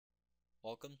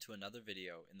Welcome to another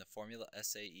video in the Formula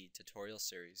SAE tutorial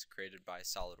series created by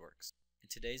SOLIDWORKS. In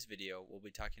today's video, we'll be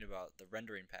talking about the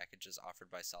rendering packages offered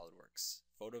by SOLIDWORKS,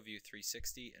 PhotoView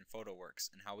 360 and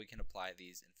PhotoWorks, and how we can apply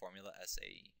these in Formula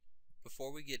SAE.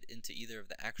 Before we get into either of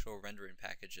the actual rendering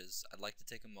packages, I'd like to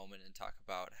take a moment and talk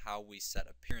about how we set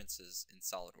appearances in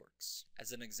SOLIDWORKS.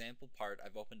 As an example part,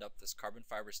 I've opened up this carbon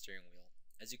fiber steering wheel.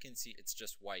 As you can see, it's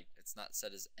just white. It's not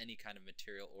set as any kind of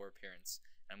material or appearance,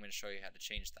 and I'm going to show you how to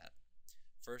change that.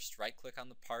 First, right-click on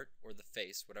the part or the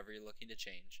face, whatever you're looking to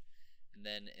change, and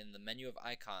then in the menu of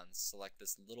icons, select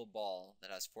this little ball that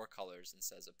has 4 colors and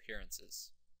says Appearances.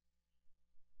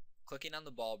 Clicking on the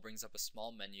ball brings up a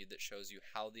small menu that shows you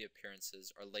how the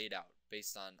appearances are laid out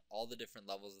based on all the different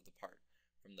levels of the part,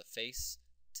 from the face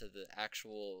to the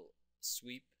actual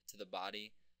sweep to the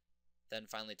body, then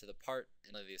finally to the part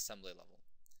and the assembly level.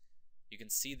 You can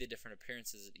see the different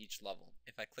appearances at each level.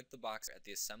 If I click the box at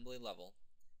the assembly level,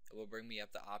 it will bring me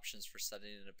up the options for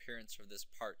setting an appearance for this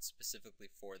part specifically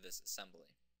for this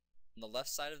assembly. On the left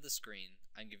side of the screen,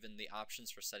 I'm given the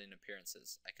options for setting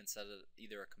appearances. I can set it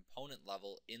either a component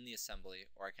level in the assembly,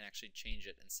 or I can actually change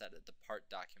it and set it at the part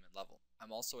document level.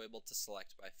 I'm also able to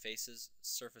select by faces,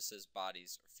 surfaces,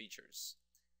 bodies, or features.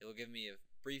 It will give me a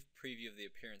brief preview of the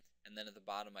appearance, and then at the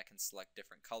bottom I can select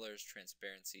different colors,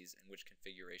 transparencies, and which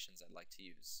configurations I'd like to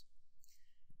use.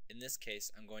 In this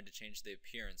case, I'm going to change the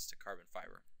appearance to carbon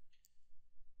fiber.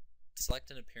 To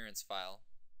select an appearance file,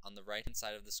 on the right hand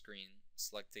side of the screen,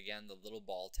 select again the little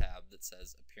ball tab that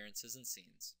says Appearances and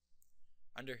Scenes.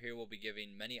 Under here we'll be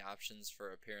giving many options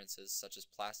for appearances such as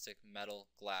plastic, metal,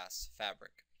 glass,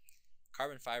 fabric.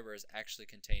 Carbon fiber is actually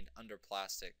contained under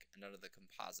plastic and under the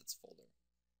composites folder.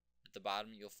 At the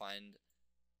bottom you'll find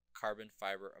carbon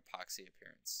fiber epoxy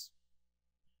appearance.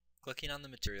 Clicking on the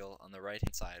material on the right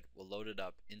hand side will load it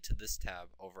up into this tab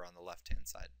over on the left hand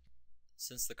side.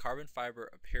 Since the carbon fiber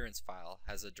appearance file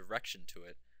has a direction to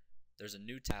it, there's a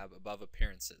new tab above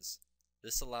Appearances.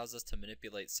 This allows us to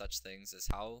manipulate such things as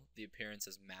how the appearance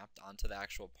is mapped onto the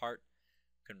actual part,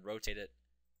 we can rotate it,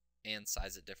 and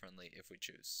size it differently if we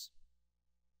choose.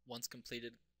 Once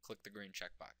completed, click the green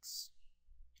checkbox.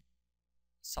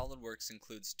 SOLIDWORKS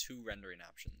includes 2 rendering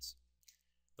options.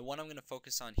 The one I'm going to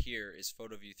focus on here is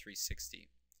PhotoView 360.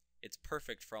 It's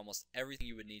perfect for almost everything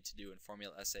you would need to do in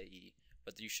Formula SAE,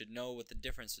 but you should know what the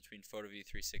difference between PhotoView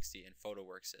 360 and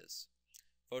PhotoWorks is.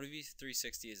 PhotoView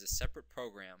 360 is a separate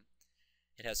program.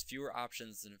 It has fewer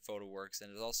options than PhotoWorks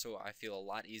and is also, I feel, a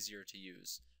lot easier to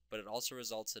use, but it also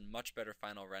results in much better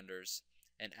final renders,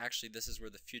 and actually this is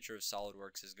where the future of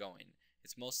SOLIDWORKS is going.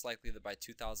 It's most likely that by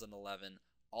 2011,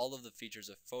 all of the features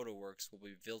of PhotoWorks will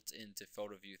be built into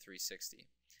PhotoView 360.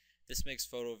 This makes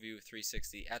PhotoView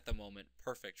 360 at the moment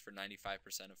perfect for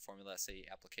 95% of Formula SAE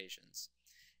applications.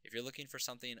 If you're looking for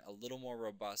something a little more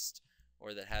robust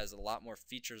or that has a lot more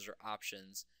features or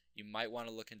options, you might want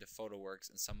to look into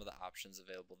PhotoWorks and some of the options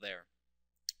available there.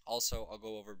 Also, I'll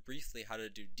go over briefly how to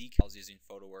do decals using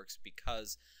PhotoWorks,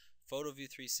 because PhotoView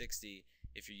 360,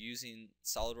 if you're using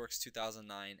SOLIDWORKS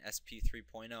 2009 SP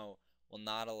 3.0, will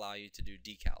not allow you to do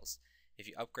decals. If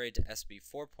you upgrade to SP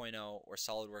 4.0 or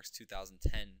SOLIDWORKS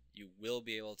 2010, you will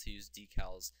be able to use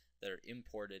decals that are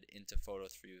imported into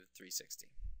PhotoView 360.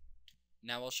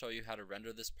 Now I'll show you how to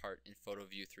render this part in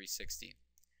PhotoView 360.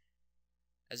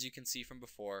 As you can see from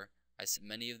before, I set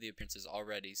many of the appearances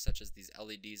already, such as these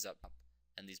LEDs up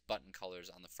and these button colors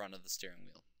on the front of the steering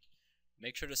wheel.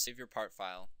 Make sure to save your part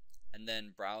file and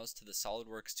then browse to the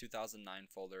SOLIDWORKS 2009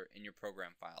 folder in your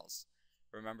program files.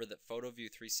 Remember that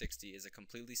PhotoView 360 is a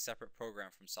completely separate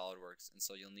program from SOLIDWORKS, and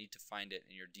so you'll need to find it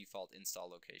in your default install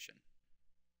location.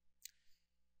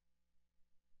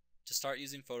 To start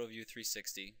using PhotoView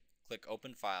 360, click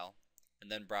Open File, and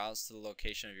then browse to the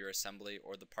location of your assembly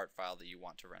or the part file that you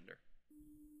want to render.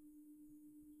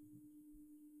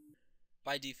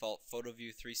 By default,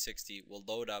 PhotoView 360 will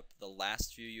load up the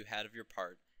last view you had of your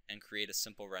part and create a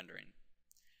simple rendering.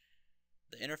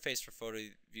 The interface for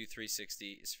PhotoView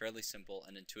 360 is fairly simple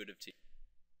and intuitive to use.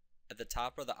 At the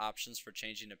top are the options for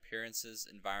changing appearances,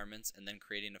 environments, and then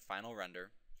creating a final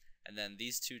render. And then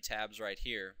these 2 tabs right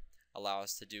here allow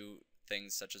us to do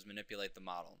things such as manipulate the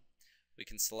model. We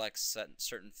can select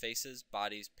certain faces,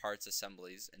 bodies, parts,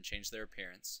 assemblies, and change their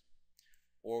appearance.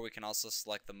 Or we can also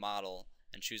select the model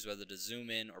and choose whether to zoom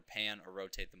in or pan or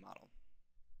rotate the model.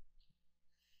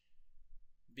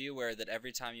 Be aware that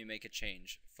every time you make a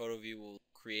change, PhotoView will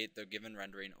create the given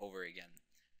rendering over again.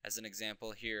 As an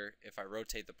example here, if I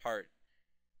rotate the part,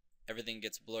 everything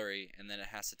gets blurry and then it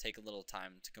has to take a little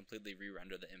time to completely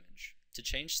re-render the image. To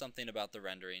change something about the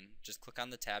rendering, just click on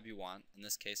the tab you want. In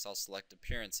this case, I'll select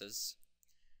Appearances,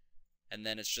 and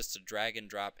then it's just a drag and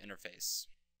drop interface.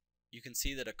 You can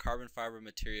see that a carbon fiber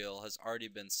material has already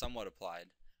been somewhat applied,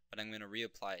 but I'm going to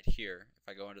reapply it here.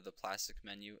 If I go into the plastic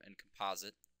menu and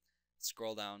composite,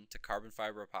 scroll down to carbon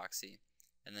fiber epoxy,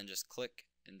 and then just click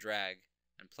and drag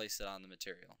and place it on the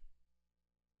material.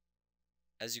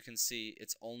 As you can see,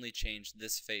 it's only changed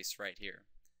this face right here.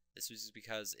 This is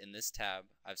because in this tab,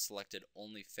 I've selected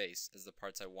only face as the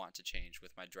parts I want to change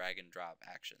with my drag and drop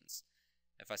actions.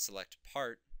 If I select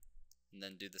part and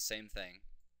then do the same thing,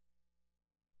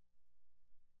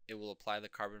 it will apply the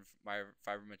carbon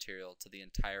fiber material to the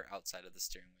entire outside of the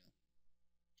steering wheel.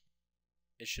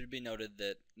 It should be noted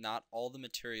that not all the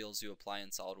materials you apply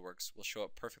in SOLIDWORKS will show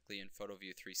up perfectly in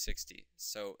PhotoView 360.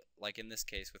 So, like in this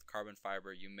case with carbon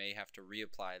fiber, you may have to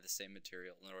reapply the same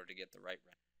material in order to get the right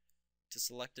render. To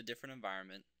select a different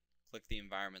environment, click the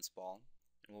Environments ball,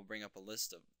 and we'll bring up a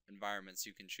list of environments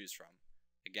you can choose from.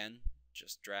 Again,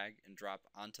 just drag and drop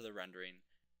onto the rendering.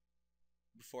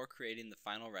 Before creating the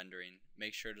final rendering,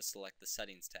 make sure to select the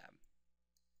Settings tab.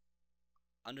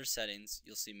 Under Settings,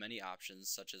 you'll see many options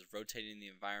such as rotating the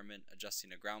environment,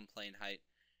 adjusting a ground plane height.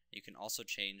 You can also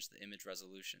change the image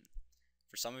resolution.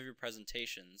 For some of your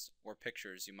presentations or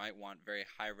pictures, you might want very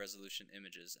high resolution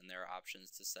images, and there are options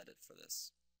to set it for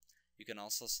this. You can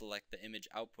also select the image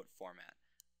output format.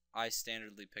 I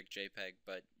standardly pick JPEG,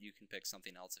 but you can pick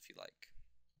something else if you like.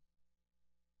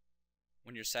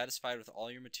 When you're satisfied with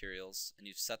all your materials and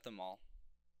you've set them all,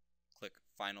 click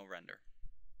Final Render.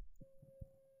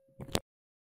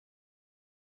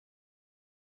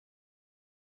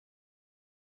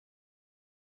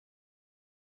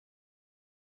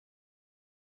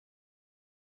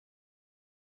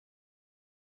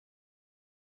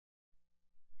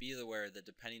 Be aware that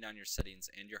depending on your settings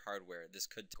and your hardware, this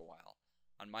could take a while.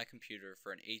 On my computer,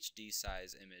 for an HD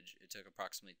size image, it took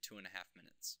approximately 2.5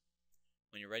 minutes.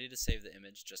 When you're ready to save the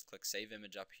image, just click Save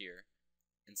Image up here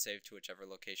and save to whichever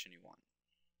location you want.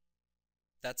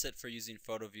 That's it for using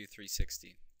PhotoView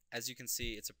 360. As you can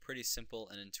see, it's a pretty simple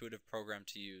and intuitive program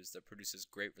to use that produces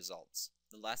great results.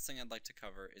 The last thing I'd like to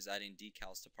cover is adding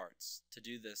decals to parts. To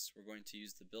do this, we're going to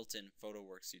use the built-in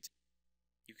PhotoWorks utility.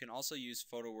 You can also use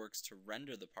PhotoWorks to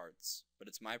render the parts, but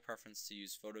it's my preference to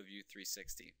use PhotoView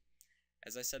 360.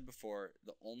 As I said before,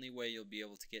 the only way you'll be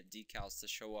able to get decals to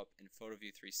show up in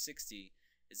PhotoView 360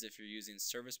 is if you're using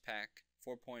Service Pack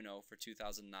 4.0 for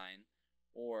 2009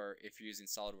 or if you're using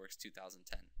SOLIDWORKS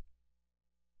 2010.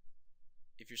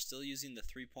 If you're still using the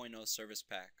 3.0 Service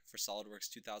Pack for SOLIDWORKS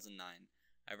 2009,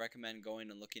 I recommend going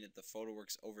and looking at the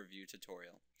PhotoWorks Overview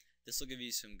tutorial. This will give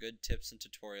you some good tips and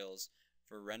tutorials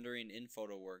for rendering in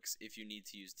PhotoWorks if you need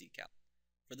to use decal.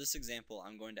 For this example,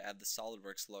 I'm going to add the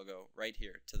SOLIDWORKS logo right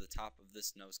here to the top of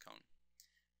this nose cone.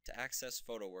 To access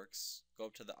PhotoWorks, go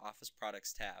up to the Office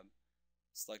Products tab,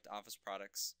 select Office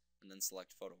Products, and then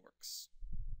select PhotoWorks.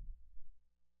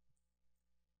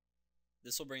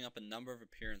 This will bring up a number of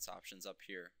appearance options up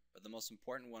here, but the most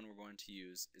important one we're going to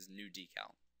use is New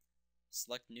Decal.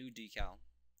 Select New Decal,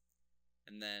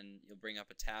 and then you'll bring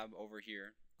up a tab over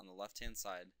here on the left hand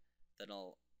side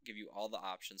that'll give you all the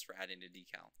options for adding a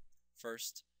decal.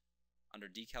 First, under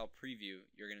Decal Preview,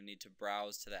 you're going to need to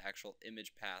browse to the actual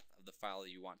image path of the file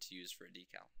you want to use for a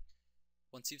decal.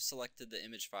 Once you've selected the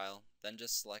image file, then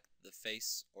just select the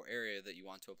face or area that you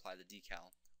want to apply the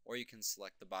decal, or you can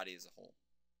select the body as a whole.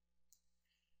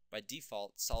 By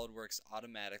default, SOLIDWORKS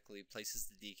automatically places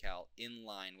the decal in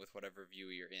line with whatever view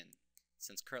you're in.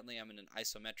 Since currently I'm in an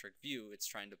isometric view, it's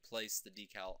trying to place the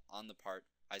decal on the part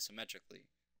isometrically,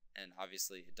 and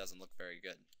obviously it doesn't look very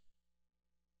good.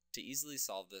 To easily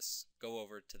solve this, go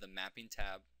over to the Mapping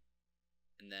tab,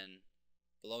 and then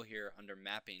below here under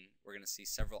Mapping, we're going to see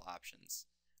several options.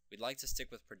 We'd like to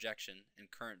stick with Projection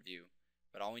and Current View,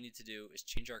 but all we need to do is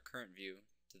change our current view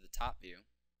to the top view,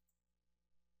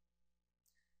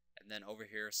 and then over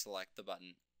here select the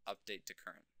button Update to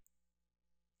Current.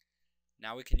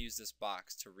 Now we can use this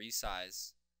box to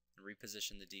resize and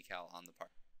reposition the decal on the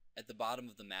part. At the bottom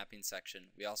of the mapping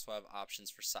section, we also have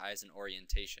options for size and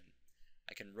orientation.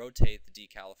 I can rotate the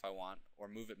decal if I want, or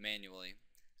move it manually,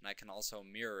 and I can also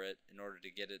mirror it in order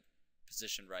to get it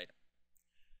positioned right.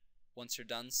 Once you're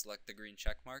done, select the green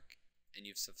check mark, and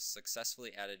you've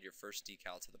successfully added your first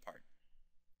decal to the part.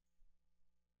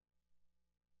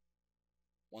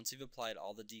 Once you've applied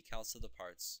all the decals to the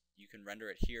parts, you can render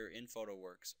it here in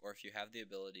PhotoWorks, or if you have the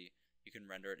ability, you can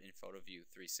render it in PhotoView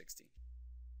 360.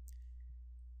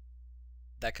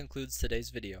 That concludes today's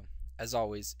video. As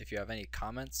always, if you have any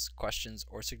comments, questions,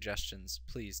 or suggestions,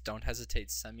 please don't hesitate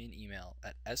to send me an email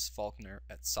at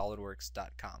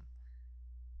sfaulkner@solidworks.com.